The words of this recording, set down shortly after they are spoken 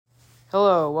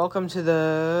Hello, welcome to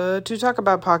the To Talk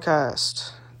About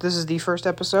podcast. This is the first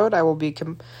episode. I will be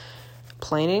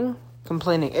explaining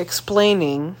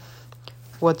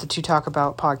what the To Talk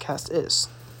About podcast is.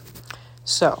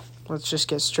 So, let's just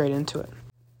get straight into it.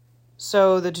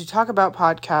 So, the To Talk About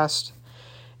podcast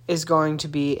is going to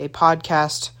be a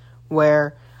podcast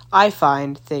where I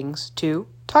find things to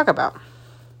talk about.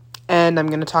 And I'm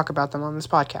going to talk about them on this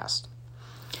podcast.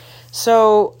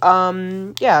 So,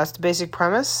 it's the basic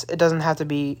premise. It doesn't have to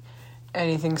be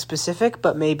anything specific,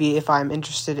 but maybe if I'm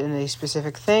interested in a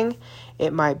specific thing,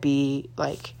 it might be,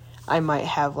 I might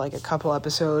have, a couple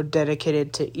episode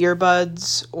dedicated to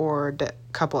earbuds, or a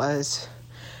couple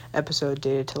episode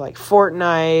dedicated to,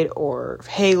 Fortnite, or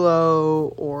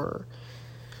Halo, or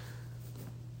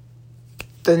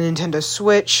the Nintendo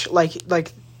Switch.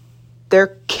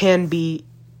 There can be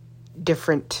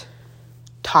different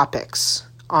topics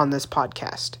on this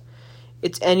podcast.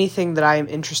 It's anything that I am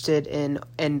interested in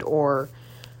and or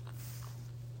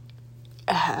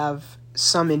have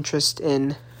some interest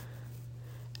in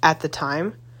at the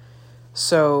time.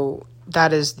 So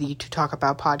that is the To Talk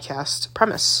About podcast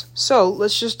premise. So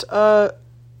let's just to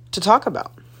talk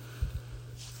about.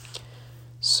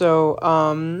 So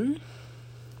I've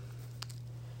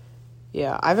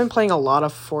been playing a lot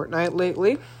of Fortnite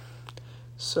lately.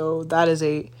 So that is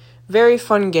a very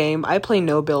fun game. I play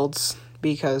no builds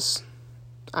because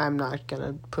I'm not going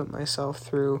to put myself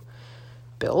through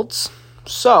builds.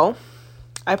 So,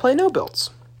 I play no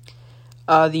builds.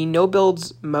 The no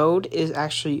builds mode is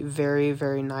actually very,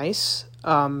 very nice.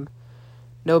 No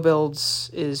builds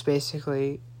is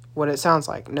basically what it sounds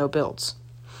like, no builds.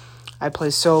 I play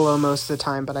solo most of the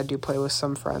time, but I do play with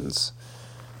some friends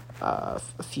a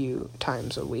few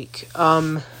times a week.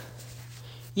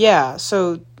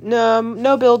 So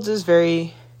no builds is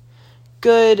very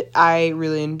good. I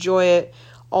really enjoy it.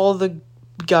 All the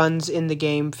guns in the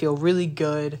game feel really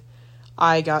good.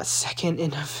 I got second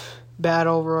in a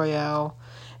battle royale,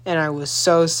 and I was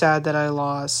so sad that I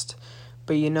lost.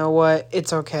 But you know what?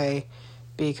 It's okay,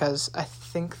 because I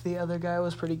think the other guy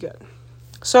was pretty good.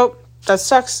 So, that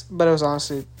sucks, but it was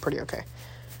honestly pretty okay.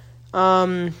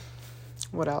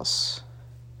 What else?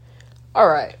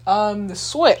 Alright, the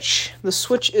Switch. The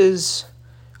Switch is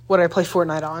what I play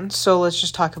Fortnite on, so let's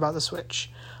just talk about the Switch.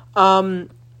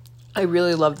 I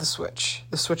really love the Switch.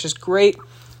 The Switch is great.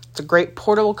 It's a great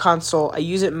portable console. I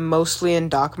use it mostly in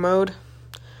dock mode,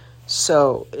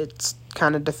 so it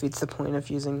kind of defeats the point of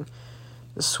using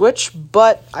the Switch,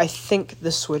 but I think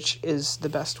the Switch is the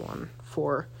best one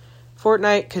for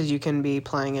Fortnite, because you can be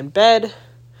playing in bed,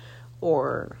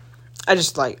 or I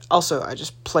just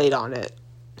played on it.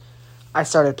 I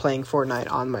started playing Fortnite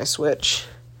on my Switch,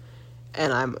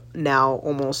 and I'm now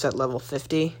almost at level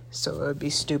 50, so it would be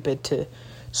stupid to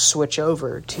switch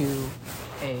over to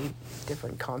a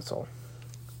different console.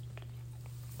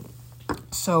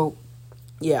 So,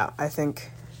 I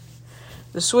think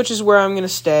the Switch is where I'm going to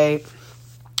stay,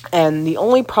 and the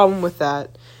only problem with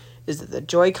that is that the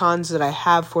Joy-Cons that I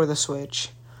have for the Switch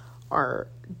are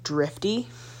drifty,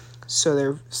 so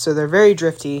they're very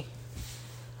drifty.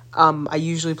 I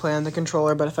usually play on the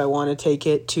controller, but if I want to take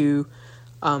it to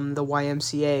the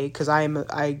YMCA, because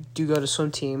I do go to swim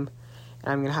team,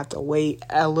 and I'm going to have to wait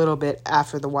a little bit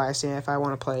after the YMCA if I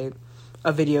want to play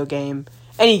a video game,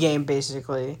 any game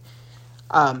basically.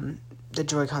 The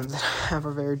Joy-Cons that I have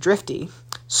are very drifty.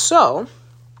 So,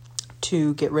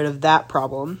 to get rid of that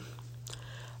problem,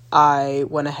 I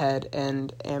went ahead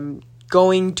and am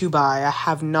going to buy, I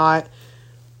have not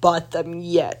bought them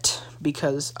yet,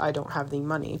 because I don't have the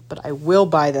money, but I will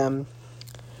buy them.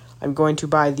 I'm going to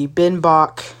buy the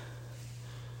Binbach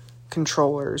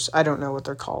controllers. I don't know what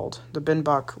they're called. The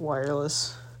Binbach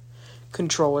wireless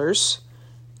controllers,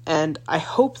 and I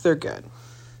hope they're good.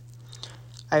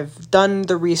 I've done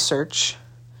the research,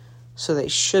 so they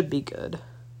should be good,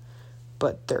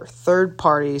 but they're third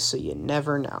party, so you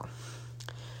never know.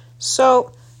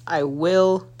 So, I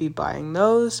will be buying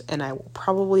those, and I will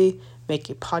probably make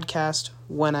a podcast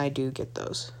when I do get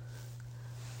those.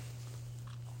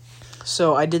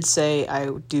 So I did say I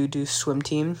do swim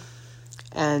team,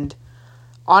 and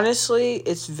honestly,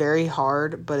 it's very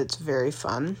hard, but it's very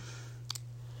fun.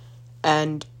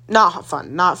 And not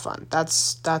fun.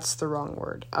 That's the wrong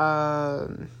word.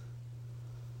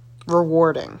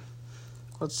 Rewarding,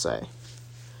 let's say.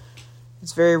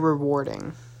 It's very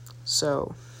rewarding.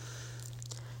 So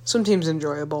swim team's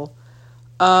enjoyable.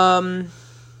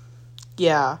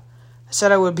 I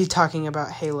said I would be talking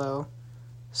about Halo,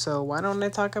 so why don't I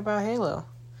talk about Halo?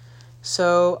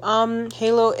 So,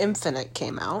 Halo Infinite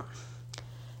came out,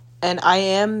 and I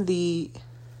am the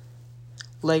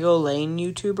Lego Lane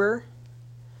YouTuber,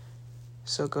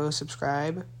 so go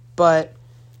subscribe. But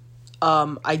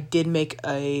I did make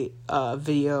a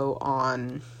video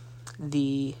on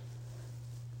the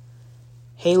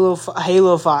Halo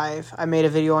 5. I made a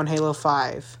video on Halo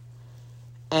 5,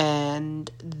 and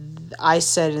I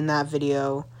said in that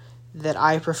video that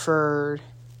I preferred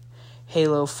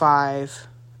Halo 5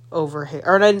 over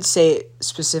or I didn't say it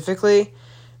specifically,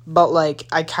 but like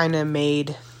I kind of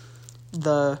made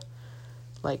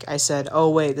I said, oh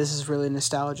wait, this is really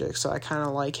nostalgic, so I kind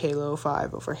of like Halo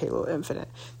 5 over Halo Infinite.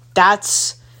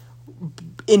 That's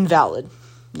invalid.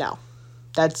 No,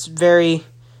 that's very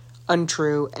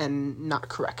untrue and not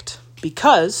correct,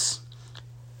 because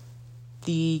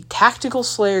the Tactical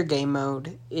Slayer game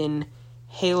mode in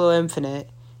Halo Infinite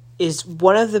is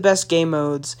one of the best game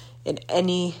modes in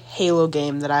any Halo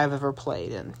game that I've ever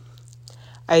played in.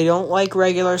 I don't like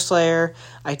regular Slayer.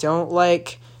 I don't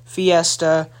like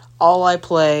Fiesta. All I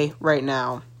play right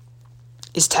now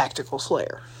is Tactical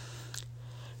Slayer,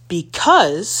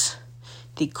 because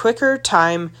the quicker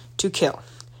time to kill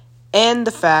and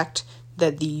the fact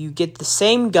that you get the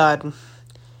same gun,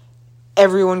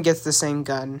 everyone gets the same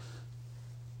gun,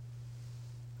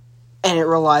 and it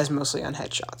relies mostly on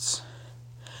headshots.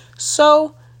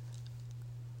 So,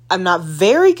 I'm not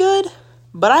very good,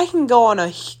 but I can go on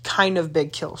a kind of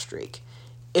big kill streak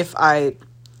if I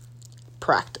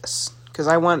practice. Because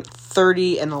I went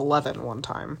 30 and 11 one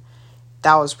time.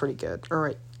 That was pretty good. All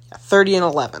right, 30 and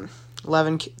 11.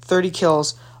 30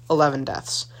 kills, 11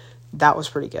 deaths. That was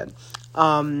pretty good.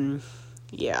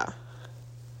 Yeah.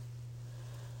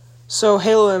 So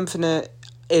Halo Infinite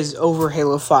is over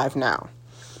Halo 5 now.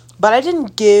 But I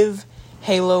didn't give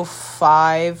Halo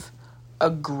 5 a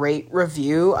great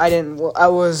review. I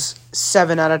was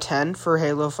 7 out of 10 for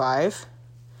Halo 5.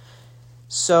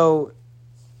 So,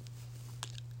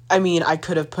 I mean, I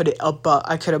could have put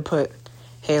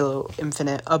Halo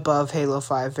Infinite above Halo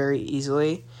 5 very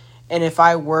easily. And if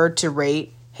I were to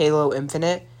rate Halo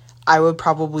Infinite, I would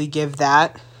probably give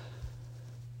that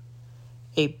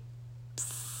a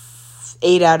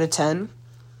 8 out of 10.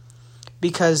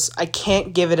 Because I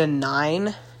can't give it a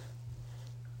 9.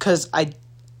 Because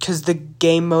the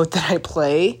game mode that I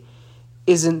play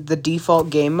isn't the default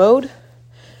game mode.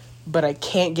 But I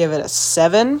can't give it a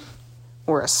 7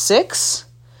 or a 6.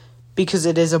 Because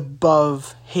it is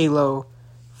above Halo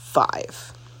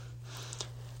 5.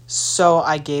 So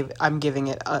I'm giving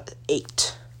it a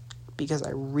 8. Because I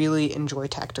really enjoy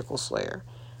Tactical Slayer.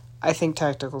 I think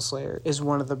Tactical Slayer is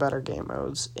one of the better game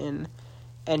modes in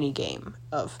any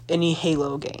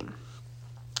Halo game.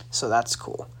 So that's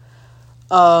cool.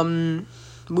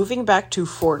 Moving back to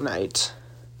Fortnite.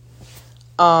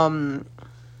 I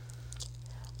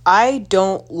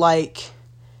don't like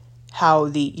how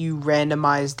you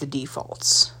randomize the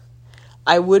defaults.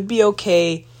 I would be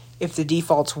okay if the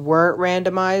defaults weren't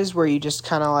randomized, where you just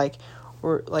kind of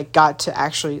got to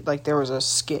actually, there were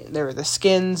the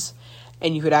skins,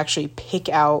 and you could actually pick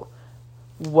out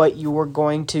what you were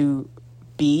going to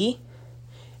be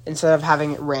instead of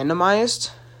having it randomized.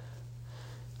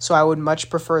 So I would much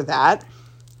prefer that.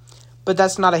 But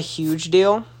that's not a huge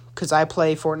deal, because I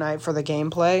play Fortnite for the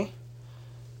gameplay.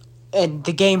 And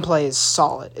the gameplay is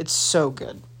solid. It's so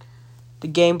good. The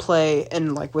gameplay,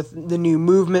 and with the new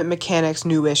movement mechanics,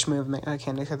 newish movement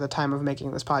mechanics at the time of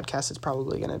making this podcast, it's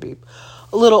probably going to be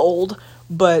a little old,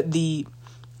 but the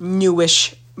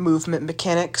newish movement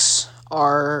mechanics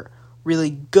are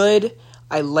really good.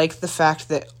 I like the fact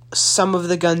that some of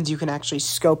the guns you can actually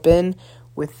scope in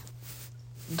with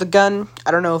the gun.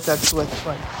 I don't know if that's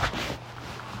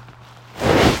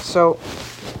So,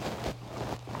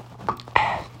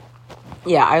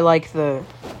 yeah, I like the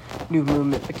new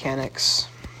movement mechanics.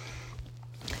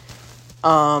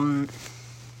 And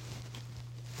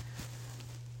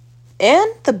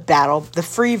the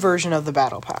free version of the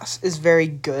Battle Pass is very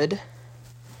good.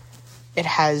 It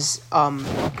has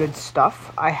good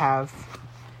stuff. I have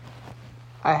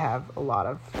a lot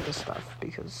of the stuff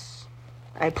because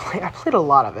I played a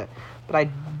lot of it, but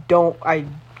I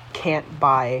can't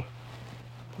buy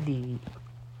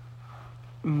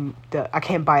I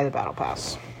can't buy the Battle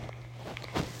Pass.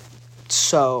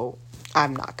 So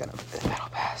I'm not gonna buy the Battle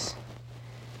Pass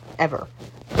ever.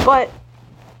 But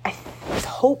I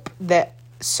hope that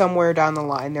somewhere down the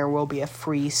line there will be a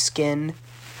free skin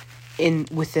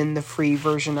within the free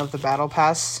version of the Battle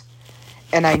Pass.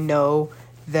 And I know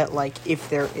that if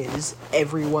there is,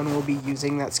 everyone will be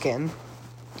using that skin.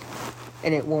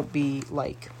 And it won't be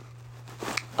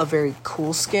a very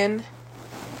cool skin,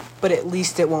 but at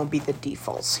least it won't be the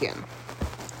default skin.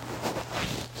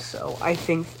 So I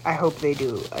hope they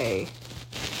do a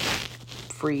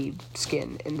free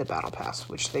skin in the battle pass,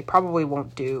 which they probably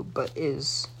won't do, but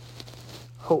is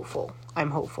hopeful.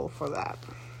 I'm hopeful for that.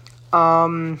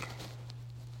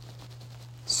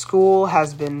 School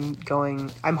has been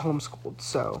going, I'm homeschooled,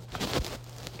 so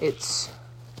it's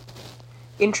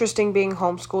interesting being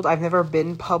homeschooled. I've never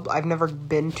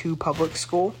been to public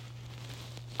school,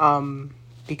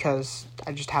 because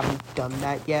I just haven't done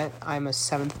that yet. I'm a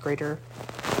 7th grader,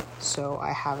 so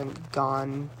I haven't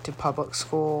gone to public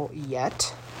school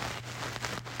yet,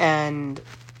 and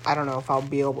I don't know if I'll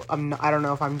be able, I don't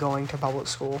know if I'm going to public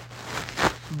school,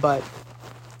 but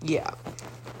yeah,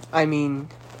 I mean,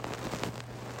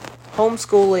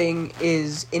 homeschooling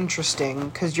is interesting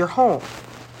because you're home,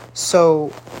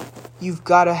 so you've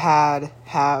got to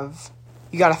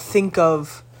you got to think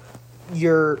of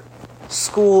your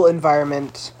school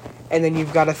environment, and then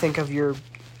you've got to think of your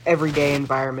everyday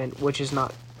environment, which is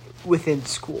not within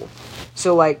school.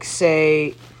 So, like,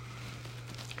 say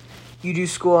you do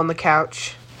school on the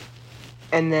couch,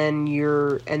 and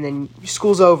then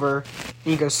school's over,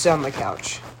 and you go sit on the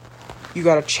couch. You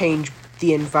got to change the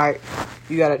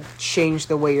you got to change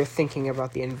the way you're thinking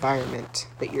about the environment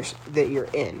that you're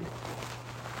in.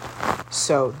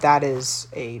 So that is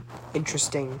a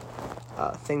interesting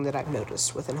thing that I've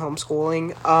noticed within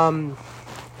homeschooling.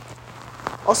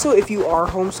 Also, if you are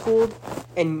homeschooled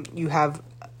and you have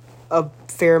a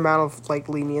fair amount of like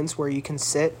lenience where you can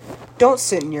sit, don't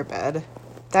sit in your bed.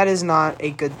 That is not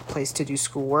a good place to do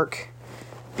schoolwork,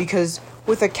 because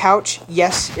with a couch,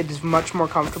 yes, it is much more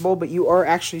comfortable, but you are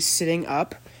actually sitting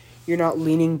up. You're not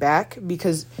leaning back,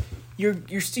 because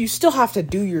you still have to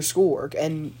do your schoolwork,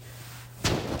 and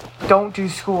don't do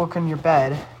schoolwork in your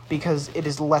bed because it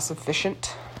is less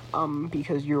efficient,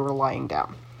 because you're lying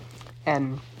down.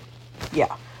 And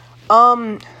yeah.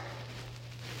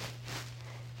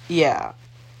 Yeah.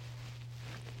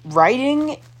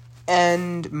 Writing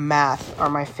and math are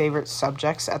my favorite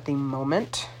subjects at the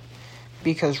moment,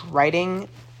 because writing,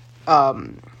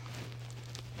 you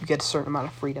get a certain amount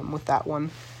of freedom with that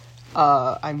one.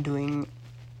 I'm doing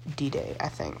D-Day, I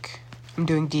think. I'm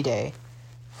doing D-Day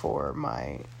for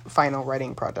my final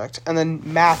writing project. And then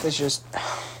math is just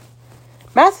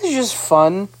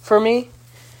fun for me,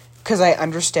 because I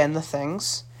understand the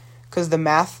things. Because the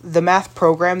math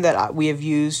program that we have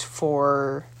used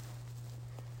for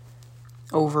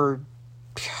over,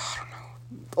 I don't know,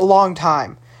 a long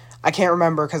time. I can't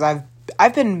remember, because I've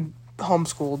been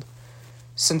homeschooled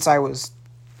since I was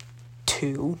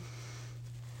 2.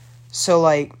 So,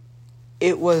 like,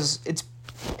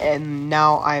 and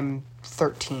now I'm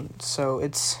 13, so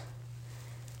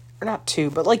or not 2,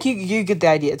 but, like, you get the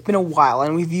idea. It's been a while,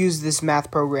 and we've used this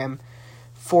math program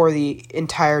for the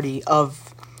entirety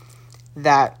of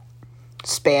that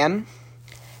span,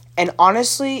 and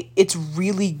honestly, it's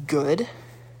really good,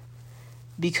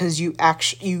 because you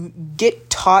get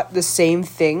taught the same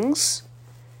things,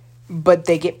 but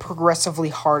they get progressively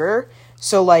harder.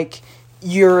 So, like,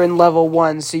 you're in level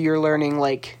 1, so you're learning,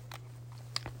 like,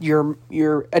 your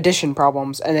addition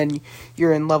problems, and then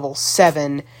you're in level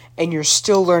 7, and you're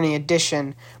still learning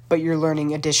addition, but you're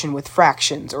learning addition with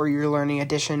fractions, or you're learning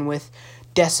addition with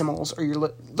decimals, or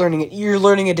you're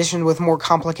learning addition with more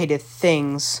complicated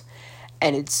things,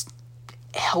 and it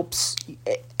helps,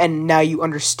 and now you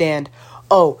understand,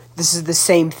 oh, this is the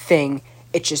same thing,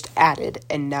 it just added,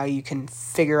 and now you can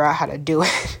figure out how to do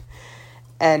it.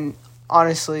 And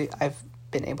honestly, I've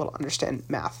been able to understand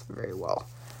math very well.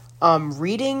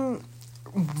 Reading,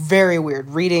 very weird.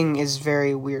 Reading is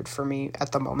very weird for me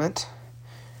at the moment.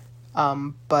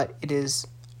 But it is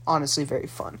honestly very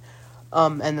fun.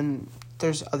 And then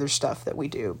there's other stuff that we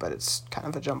do, but it's kind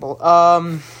of a jumble.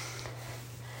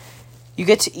 You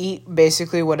get to eat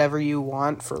basically whatever you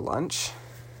want for lunch,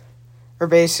 or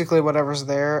basically whatever's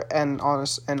there, and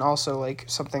also, like,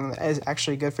 something that is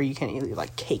actually good for you. You can't eat,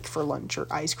 like, cake for lunch or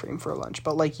ice cream for lunch,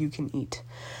 but, like, you can eat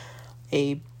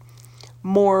a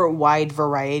more wide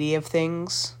variety of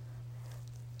things.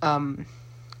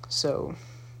 So,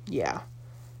 yeah.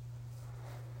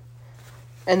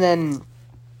 And then,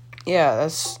 yeah,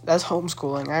 that's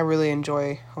homeschooling. I really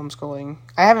enjoy homeschooling.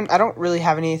 I don't really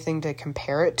have anything to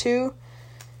compare it to,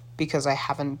 because I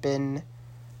haven't been,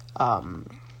 I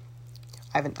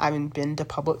haven't been to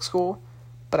public school,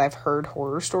 but I've heard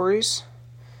horror stories,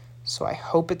 so I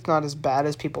hope it's not as bad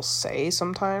as people say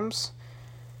sometimes.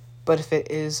 But if it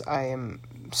is, I'm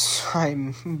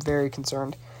very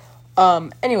concerned.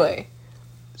 Anyway,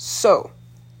 so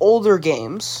older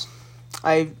games.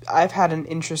 I've had an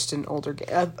interest in older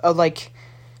games, a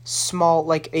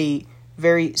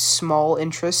very small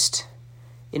interest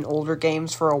in older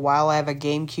games for a while. I have a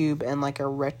GameCube and like a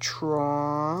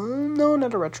Retron. No,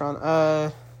 not a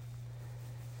Retron.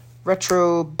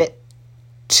 Retro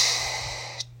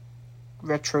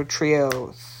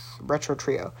Trio.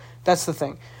 That's the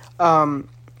thing.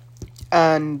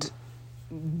 And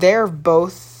they're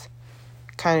both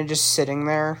kind of just sitting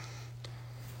there.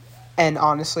 And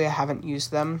honestly, I haven't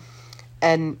used them.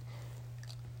 And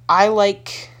I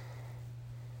like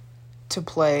to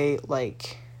play,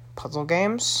 like, puzzle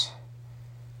games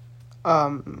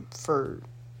for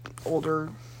older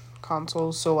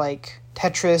consoles. So, like,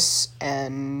 Tetris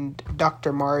and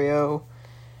Dr. Mario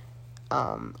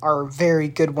are very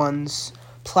good ones.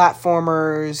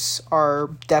 Platformers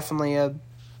are definitely a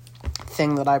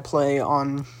thing that I play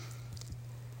on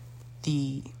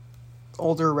the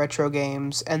older retro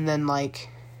games. And then, like,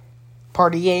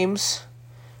 party games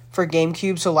for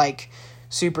GameCube. So, like,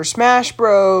 Super Smash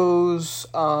Bros.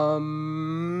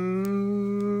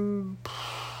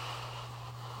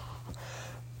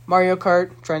 Mario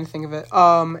Kart, trying to think of it.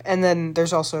 And then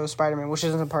there's also Spider-Man, which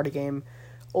isn't a party game.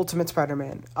 Ultimate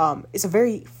Spider-Man. It's a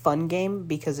very fun game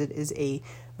because it is a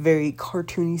very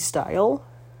cartoony style.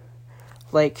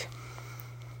 Like,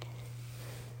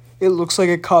 it looks like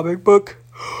a comic book.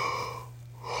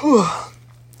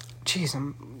 Jeez,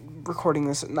 I'm recording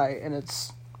this at night and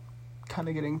it's kind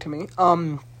of getting to me.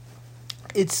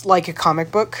 It's like a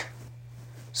comic book.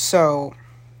 So,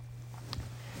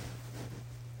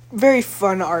 very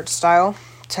fun art style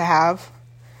to have.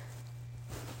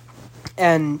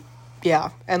 And, yeah,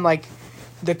 and like,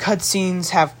 the cutscenes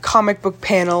have comic book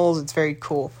panels. It's very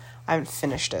cool. I haven't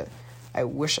finished it. I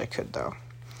wish I could, though.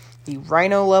 The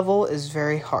Rhino level is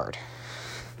very hard.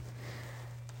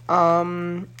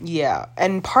 Yeah.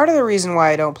 And part of the reason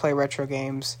why I don't play retro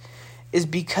games is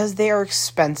because they are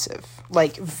expensive.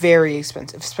 Like, very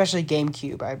expensive. Especially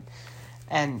GameCube.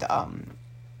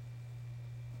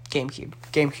 GameCube.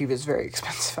 GameCube is very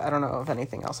expensive. I don't know of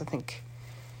anything else. I think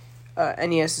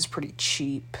NES is pretty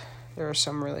cheap. There are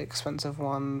some really expensive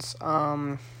ones.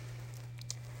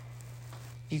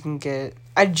 You can get...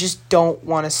 I just don't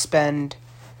want to spend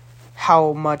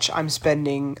how much I'm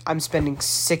spending. I'm spending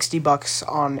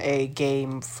 $60 on a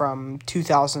game from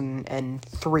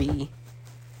 2003.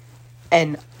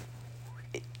 And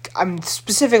I'm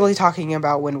specifically talking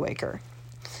about Wind Waker.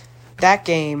 That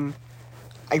game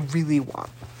I really want.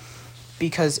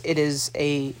 Because it is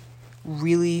a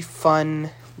really fun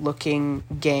looking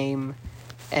game.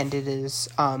 And it is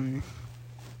 $60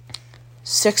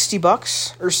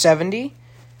 or $70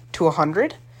 to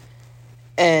 $100.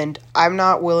 And I'm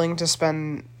not willing to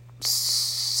spend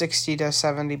 $60 to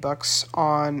 $70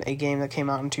 on a game that came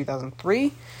out in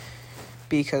 2003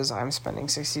 because I'm spending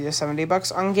 $60 to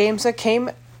 $70 on games that came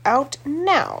out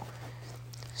now.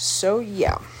 So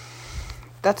yeah,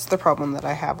 that's the problem that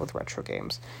I have with retro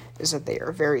games, is that they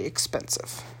are very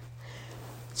expensive.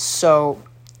 So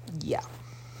yeah.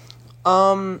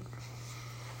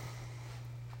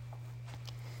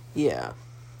 Yeah.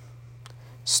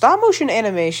 Stop motion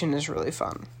animation is really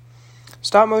fun.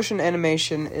 Stop motion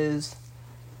animation is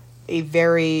a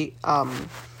very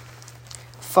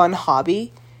fun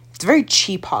hobby. It's a very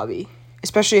cheap hobby,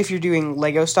 especially if you're doing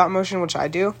Lego stop motion, which I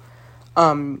do.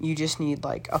 You just need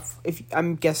like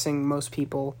I'm guessing most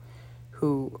people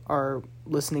who are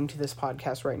listening to this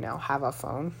podcast right now have a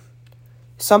phone,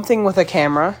 something with a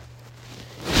camera.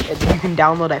 You can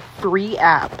download a free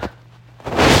app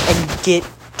and get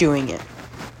doing it.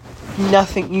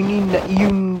 Nothing.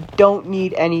 You don't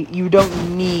need anything.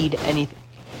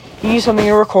 You need something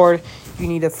to record. You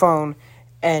need a phone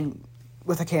and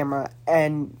with a camera,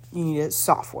 and you need a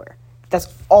software. That's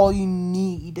all you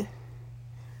need.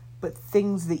 But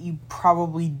things that you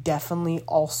probably definitely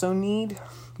also need,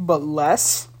 but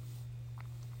less,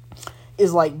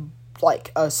 is like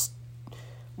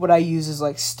what I use is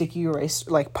like sticky erase,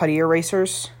 like putty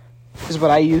erasers, is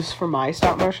what I use for my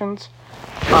stop motions.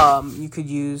 You could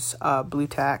use blue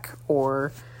tack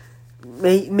or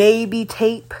maybe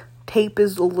tape. Tape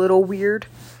is a little weird.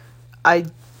 I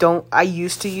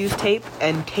used to use tape,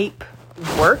 and tape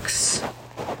works,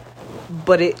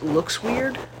 but it looks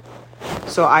weird.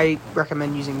 So I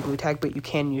recommend using blue tack, but you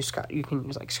can use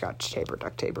like Scotch tape or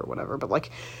duct tape or whatever, but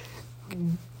like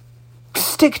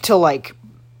stick to like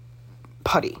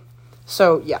putty.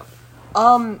 So yeah.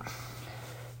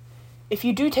 If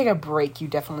you do take a break, you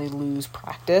definitely lose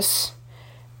practice.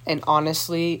 And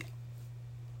honestly,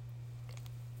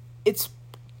 it's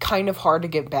kind of hard to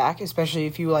get back, especially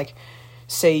if you, like,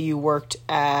 say you worked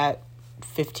at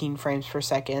 15 frames per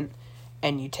second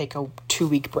and you take a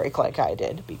 2-week break like I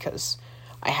did because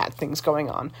I had things going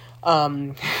on.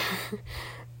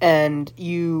 And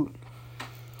you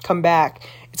come back,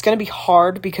 it's going to be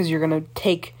hard because you're going to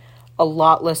take a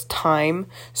lot less time.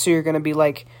 So you're going to be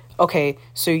like, okay,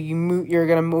 so you're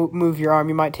going to move your arm.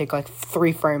 You might take like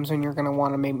 3 frames when you're going to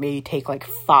want to maybe take like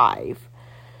 5.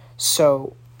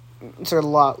 So it's a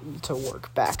lot to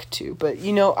work back to. But,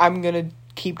 I'm going to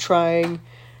keep trying.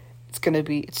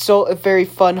 It's still a very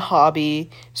fun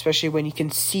hobby, especially when you can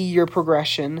see your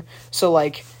progression. So,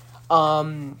 like,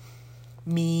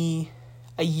 me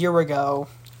a year ago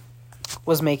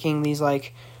was making these,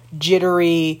 like,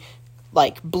 jittery,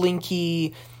 like,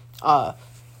 blinky,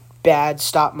 bad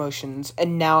stop motions.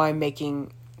 And now I'm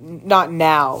making, not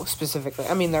now specifically,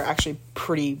 I mean, they're actually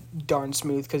pretty darn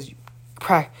smooth because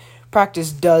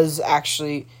practice does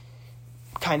actually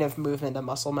kind of move into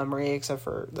muscle memory, except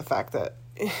for the fact that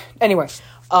anyway,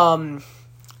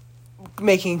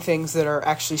 making things that are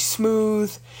actually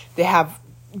smooth, they have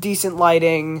decent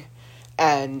lighting,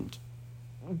 and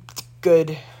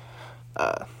good,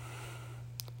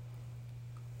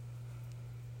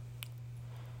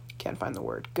 can't find the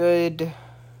word, good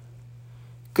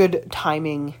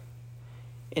timing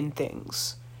in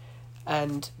things.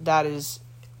 And that is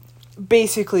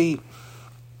basically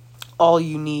all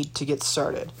you need to get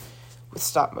started with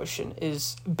stop motion,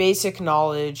 is basic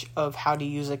knowledge of how to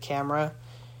use a camera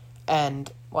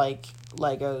and like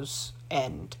Legos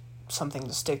and something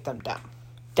to stick them down.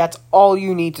 That's all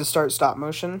you need to start stop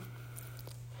motion,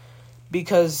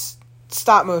 because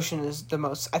stop motion is the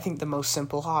most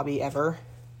simple hobby ever,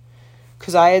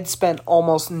 because I had spent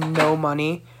almost no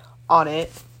money on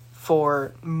it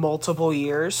for multiple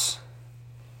years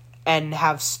and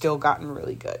have still gotten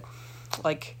really good.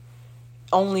 Like,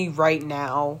 only right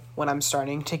now, when I'm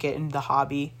starting to get into the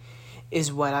hobby,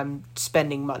 is when I'm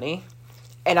spending money.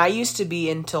 And I used to be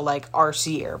into, like,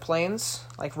 RC airplanes,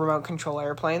 like remote control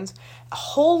airplanes.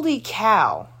 Holy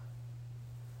cow.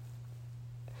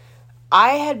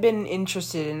 I had been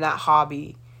interested in that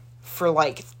hobby for,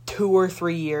 like, 2 or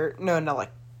 3 years. No,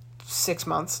 like, 6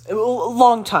 months. A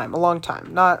long time.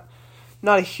 Not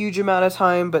a huge amount of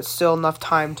time, but still enough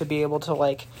time to be able to,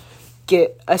 like,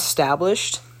 get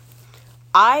established.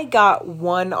 I got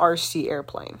one RC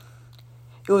airplane.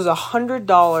 It was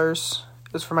 $100.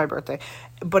 It was for my birthday,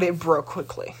 but it broke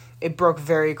quickly. It broke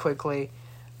very quickly.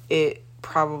 It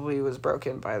probably was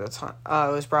broken by the time.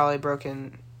 It was probably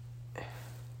broken.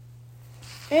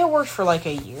 It worked for like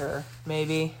a year,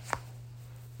 maybe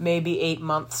 8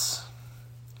 months.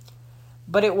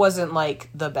 But it wasn't like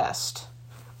the best.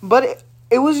 But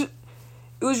it was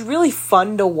really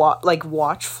fun to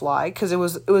watch fly, because it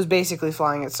was basically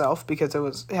flying itself, because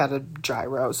it had a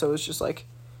gyro, so it was just like,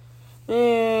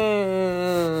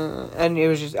 and it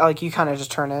was just like, you kind of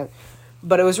just turn it.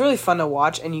 But it was really fun to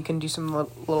watch, and you can do some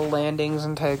little landings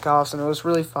and takeoffs, and it was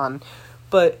really fun.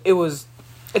 But it's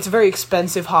a very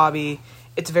expensive hobby.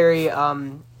 It's very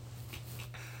trying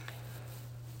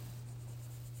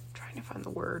to find the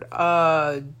word,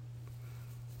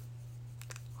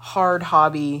 hard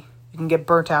hobby. You can get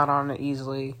burnt out on it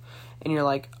easily. And you're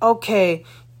like, okay,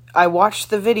 I watched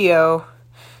the video.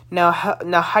 Now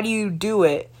how do you do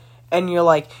it? And you're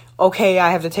like, okay,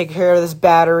 I have to take care of this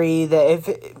battery.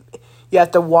 You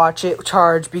have to watch it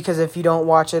charge, because if you don't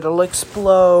watch it, it'll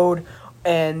explode.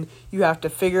 And you have to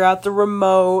figure out the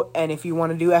remote. And if you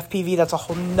want to do FPV, that's a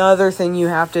whole nother thing you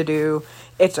have to do.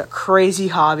 It's a crazy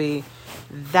hobby.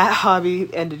 That hobby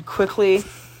ended quickly.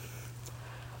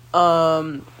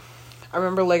 I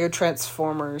remember Lego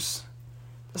Transformers.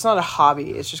 It's not a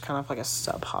hobby, it's just kind of like a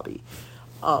sub-hobby.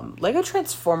 Lego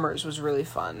Transformers was really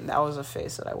fun. That was a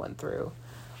phase that I went through.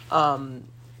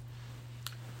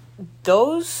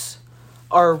 Those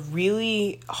are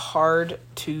really hard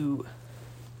to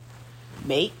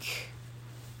make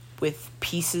with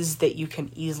pieces that you can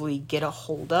easily get a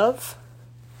hold of.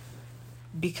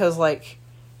 Because, like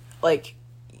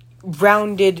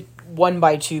rounded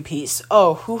 1x2 piece.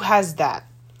 Oh, who has that?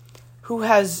 Who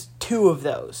has 2 of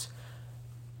those?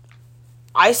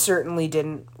 I certainly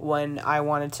didn't when I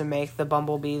wanted to make the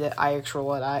Bumblebee that IX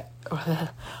Rollout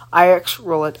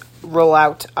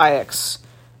IX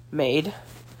made.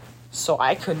 So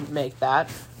I couldn't make that.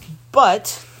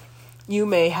 But you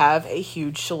may have a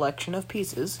huge selection of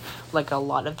pieces, like a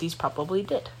lot of these probably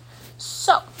did.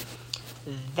 So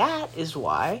that is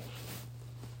why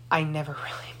I never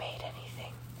really made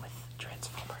anything with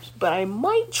Transformers. But I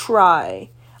might try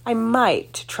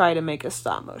to make a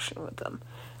stop motion with them.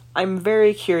 I'm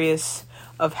very curious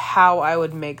of how I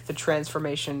would make the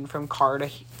transformation from car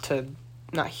to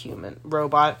not human,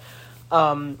 robot,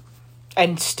 and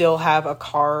still have a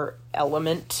car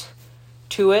element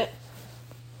to it.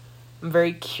 I'm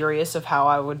very curious of how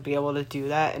I would be able to do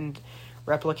that, and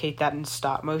replicate that in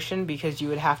stop motion, because you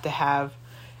would have to have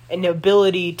an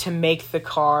ability to make the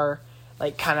car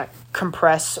like kind of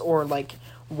compress or like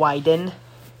widen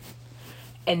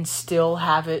and still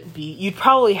have it be. You'd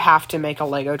probably have to make a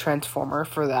Lego Transformer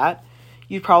for that.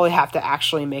 You'd probably have to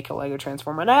actually make a Lego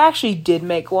Transformer. And I actually did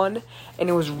make one, and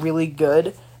it was really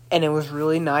good, and it was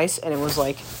really nice, and it was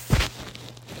like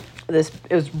this.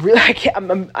 It was really.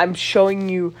 I'm showing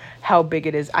you how big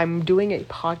it is. I'm doing a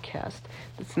podcast.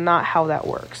 That's not how that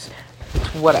works.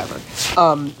 Whatever.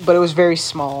 But it was very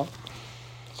small.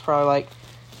 It's probably like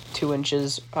 2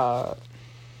 inches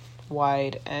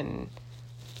wide and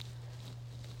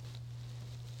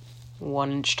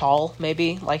 1 inch tall,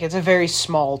 maybe. Like, it's a very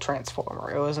small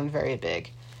Transformer. It wasn't very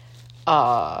big.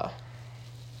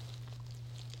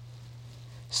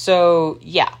 So,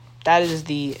 yeah. That is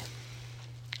the...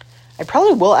 I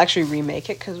probably will actually remake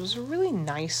it, because it was a really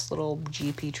nice little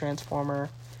GP Transformer.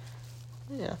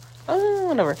 Yeah.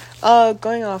 Whatever.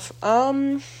 Going off.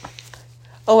 Oh,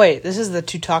 wait. This is the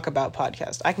To Talk About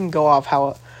podcast. I can go off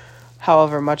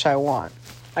however much I want.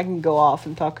 I can go off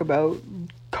and talk about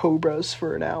cobras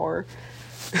for an hour.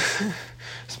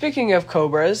 Speaking of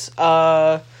cobras,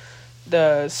 the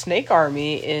snake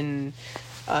army in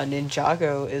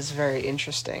Ninjago is very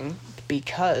interesting,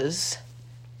 because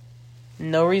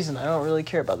no reason. I don't really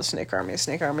care about the snake army. The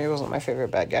snake army wasn't my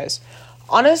favorite bad guys.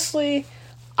 Honestly,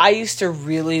 I used to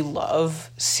really love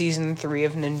season 3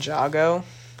 of Ninjago,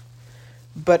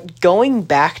 but going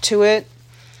back to it,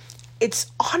 it's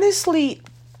honestly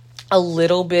a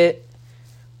little bit...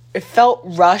 It felt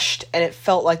rushed, and it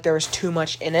felt like there was too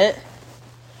much in it.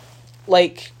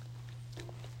 Like,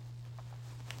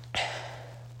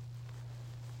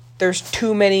 there's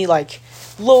too many, like,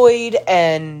 Lloyd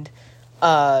and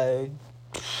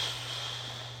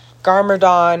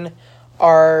Garmadon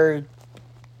are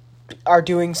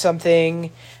doing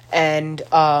something, and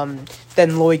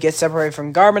then Lloyd gets separated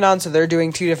from Garmadon, so they're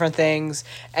doing 2 different things,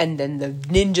 and then the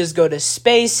ninjas go to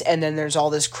space, and then there's all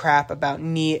this crap about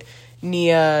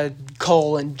Nia,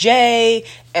 Cole, and Jay,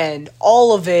 and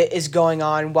all of it is going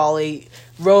on while a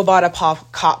robot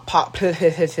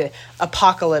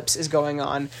apocalypse is going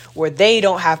on, where they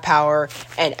don't have power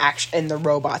and the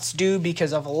robots do,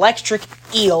 because of electric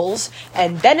eels,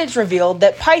 and then it's revealed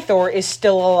that Pythor is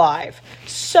still alive.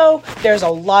 So there's a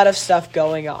lot of stuff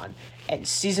going on, and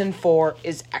season 4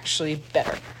 is actually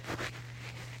better.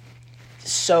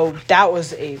 So that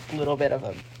was a little bit of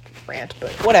a rant,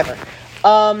 but whatever.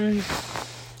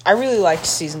 I really liked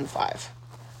season 5.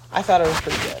 I thought it was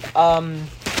pretty good.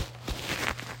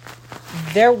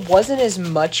 There wasn't as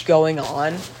much going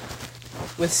on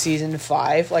with season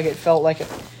 5. Like, it felt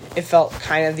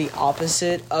kind of the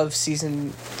opposite of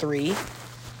season 3,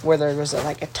 where there was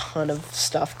like a ton of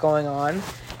stuff going on,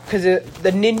 because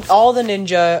all the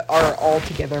ninja are all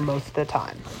together most of the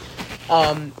time.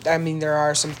 I mean, there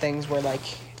are some things where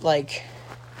like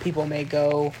people may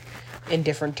go in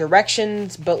different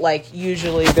directions, but like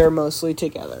usually they're mostly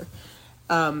together.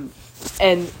 And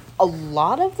a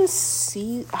lot of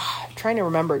the I'm trying to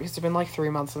remember, because it's been like 3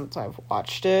 months since I've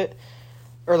watched it,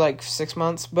 or like 6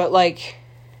 months, but like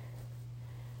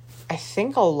I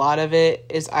think a lot of it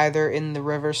is either in the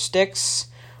River Styx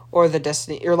or the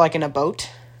Destiny, or like in a boat,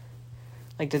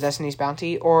 like the Destiny's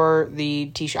Bounty or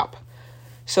the tea shop.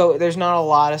 So there's not a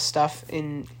lot of stuff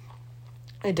in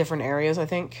different areas, I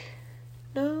think.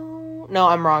 No,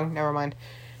 I'm wrong. Never mind.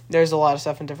 There's a lot of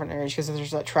stuff in different areas, because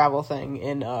there's that travel thing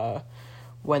in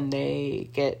when they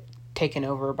get taken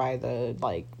over by the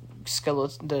like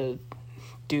skeleton, the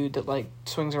dude that like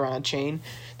swings around a chain.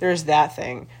 There's that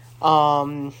thing.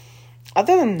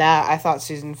 Other than that, I thought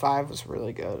season 5 was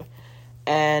really good,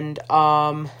 and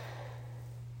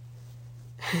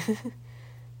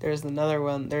there's another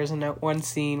one. There's one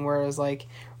scene where it was like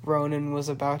Ronan was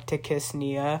about to kiss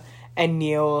Nia, and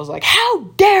Nia was like, "How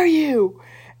dare you!"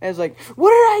 And it's like,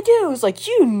 "What did I do?" It's like,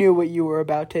 "You knew what you were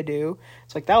about to do."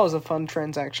 It's like, that was a fun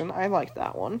transaction. I liked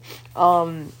that one.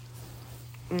 Yeah.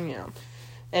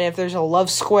 And if there's a love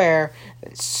square,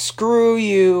 screw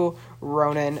you,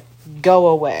 Ronan. Go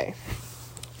away.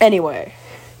 Anyway,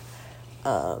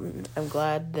 I'm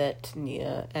glad that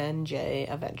Nia and Jay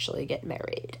eventually get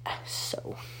married.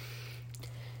 So,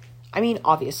 I mean,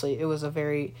 obviously, it was a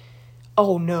very...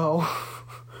 Oh, no.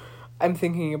 I'm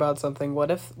thinking about something. What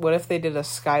if they did a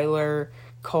Skylar,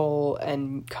 Cole,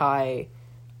 and Kai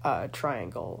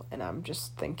triangle? And I'm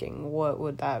just thinking, what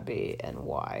would that be and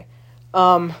why?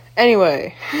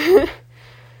 Anyway.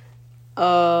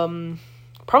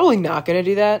 Probably not gonna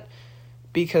do that,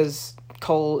 because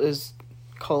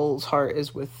Cole's heart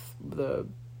is with the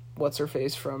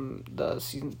what's-her-face from the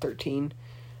season 13.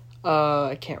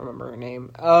 I can't remember her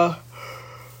name.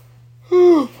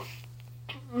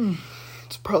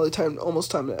 It's probably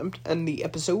almost time to end the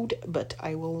episode, but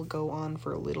I will go on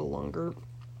for a little longer.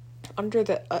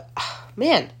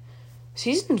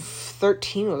 Season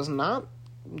 13 was not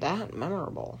that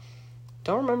memorable.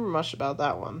 Don't remember much about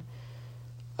that one.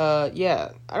 I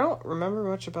don't remember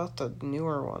much about the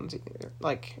newer ones either.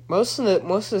 Like, most of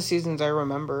the seasons I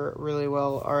remember really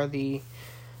well are the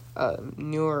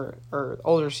newer or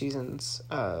older seasons.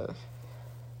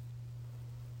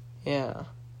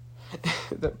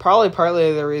 Probably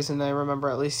partly the reason I remember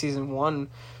at least season 1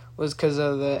 was because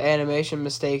of the animation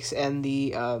mistakes and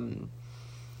the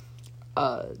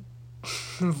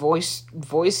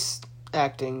voice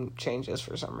acting changes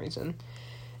for some reason.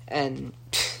 And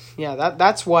yeah,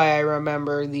 that's why I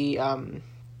remember the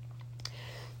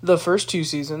first 2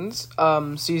 seasons.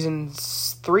 Season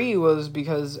 3 was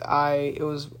because it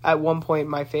was at one point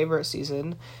my favorite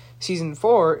season. Season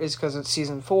 4 is because it's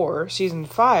season 4. Season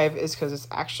 5 is because it's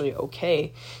actually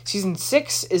okay. Season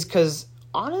 6 is because,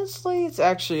 honestly, it's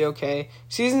actually okay.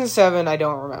 Season 7, I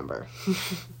don't remember.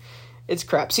 It's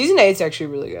crap. Season 8 is actually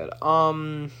really good.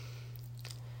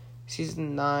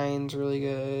 Season 9's really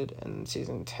good, and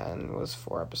season 10 was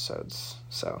 4 episodes.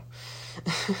 So,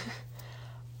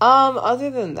 other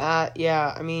than that,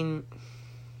 yeah, I mean,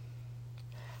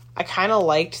 I kind of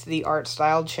liked the art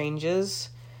style changes,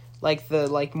 like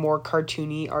the more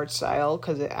cartoony art style,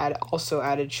 because it also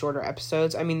added shorter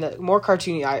episodes. I mean, the more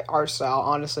cartoony art style,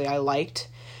 honestly, I liked,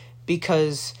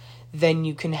 because then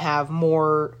you can have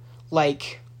more,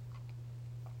 like,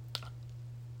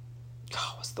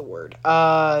 what's the word?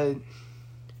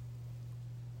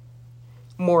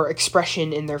 More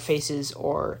expression in their faces,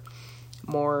 or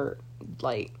more,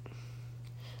 like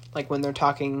when they're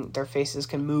talking, their faces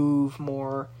can move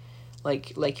more,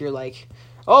 like you're like,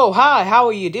 oh, hi, how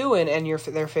are you doing? And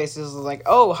their faces are like,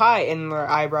 oh, hi, and their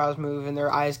eyebrows move and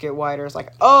their eyes get wider. It's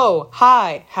like, oh,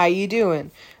 hi, how you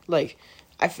doing? Like,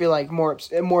 I feel like more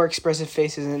expressive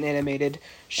faces in animated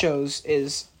shows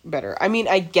is better. I mean,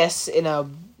 I guess in a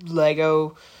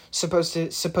Lego, supposed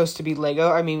to be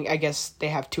Lego, I mean, I guess they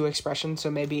have 2 expressions,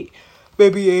 so maybe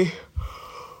a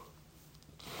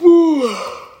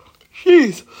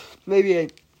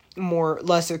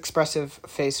less expressive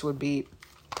face would be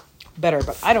better,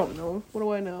 but I don't know. What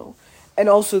do I know? And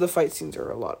also the fight scenes are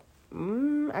a lot.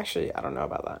 Actually, I don't know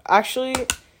about that. Actually,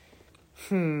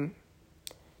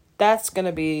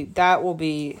 that will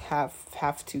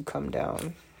have to come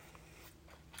down.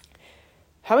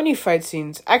 How many fight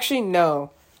scenes? Actually,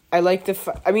 no. I like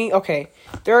okay,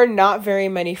 there are not very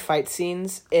many fight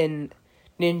scenes in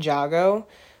Ninjago.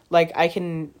 Like, I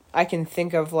can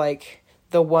think of, like,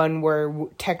 the one where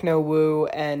Techno Woo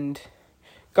and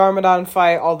Garmadon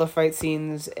fight, all the fight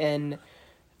scenes in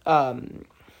Tournament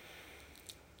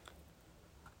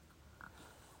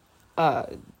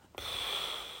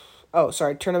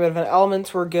of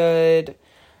Elements were good.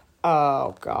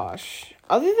 Oh gosh.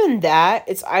 Other than that,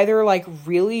 it's either like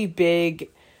really big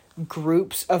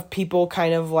groups of people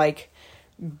kind of like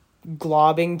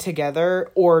globbing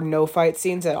together, or no fight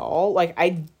scenes at all. Like,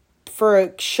 for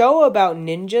a show about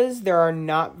ninjas, there are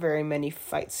not very many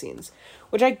fight scenes.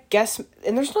 Which I guess,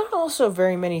 and there's not also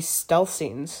very many stealth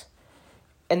scenes.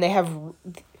 And they have,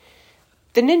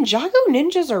 the Ninjago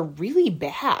ninjas are really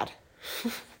bad.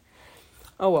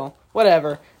 Oh well,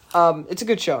 whatever. It's a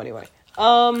good show anyway.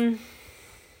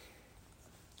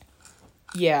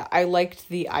 Yeah, I liked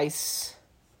the ice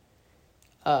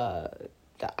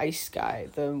guy,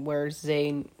 where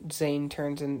Zane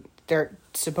turns in, there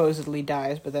supposedly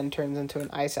dies, but then turns into an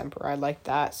ice emperor. I liked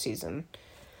that season.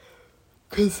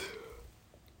 'Cause,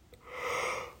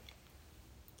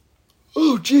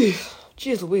 oh,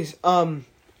 jeez Louise.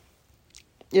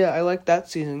 Yeah, I like that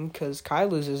season because Kai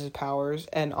loses his powers,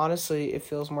 and honestly, it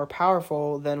feels more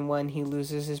powerful than when he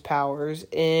loses his powers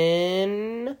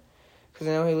in, because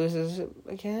I know he loses it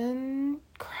again.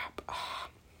 Crap.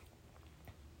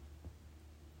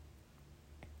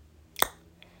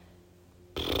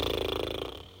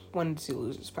 When does he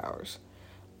lose his powers?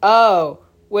 Oh,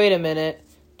 wait a minute.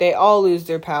 They all lose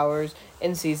their powers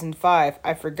in season 5.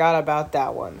 I forgot about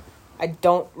that one. I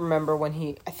don't remember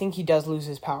when I think he does lose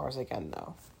his powers again,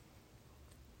 though.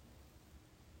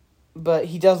 But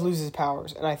he does lose his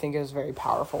powers, and I think it was very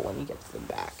powerful when he gets them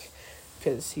back.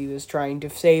 Because he was trying to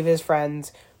save his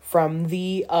friends from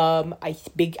the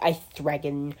big ice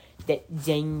dragon that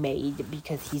Zane made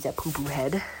because he's a poo-poo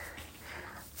head.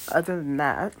 Other than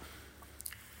that,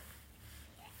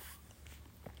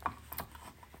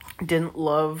 didn't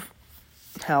love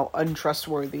how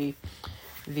untrustworthy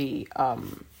the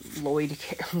Lloyd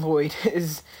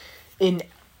is in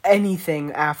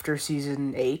anything after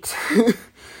season 8.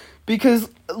 Because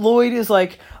Lloyd is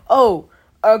like, oh,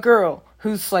 a girl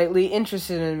who's slightly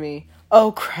interested in me.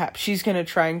 Oh crap, she's gonna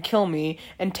try and kill me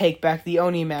and take back the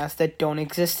Oni masks that don't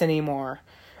exist anymore.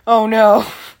 Oh no.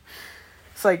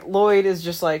 It's like Lloyd is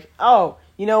just like, oh,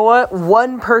 you know what?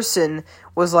 One person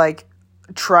was like,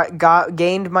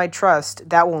 gained my trust.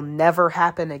 That will never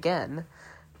happen again.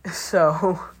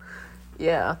 So,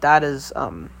 yeah, that is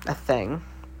a thing.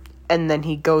 And then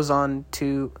he goes on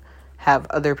to have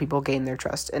other people gain their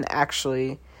trust and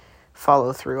actually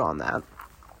follow through on that.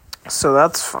 So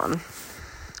that's fun.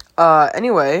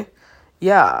 Anyway,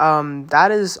 yeah, that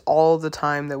is all the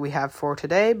time that we have for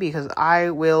today, because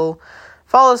I will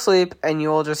fall asleep and you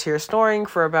will just hear snoring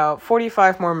for about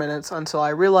 45 more minutes until I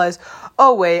realize,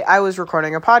 oh wait, I was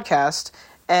recording a podcast.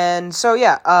 And so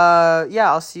yeah,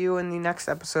 I'll see you in the next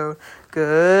episode.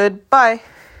 Goodbye.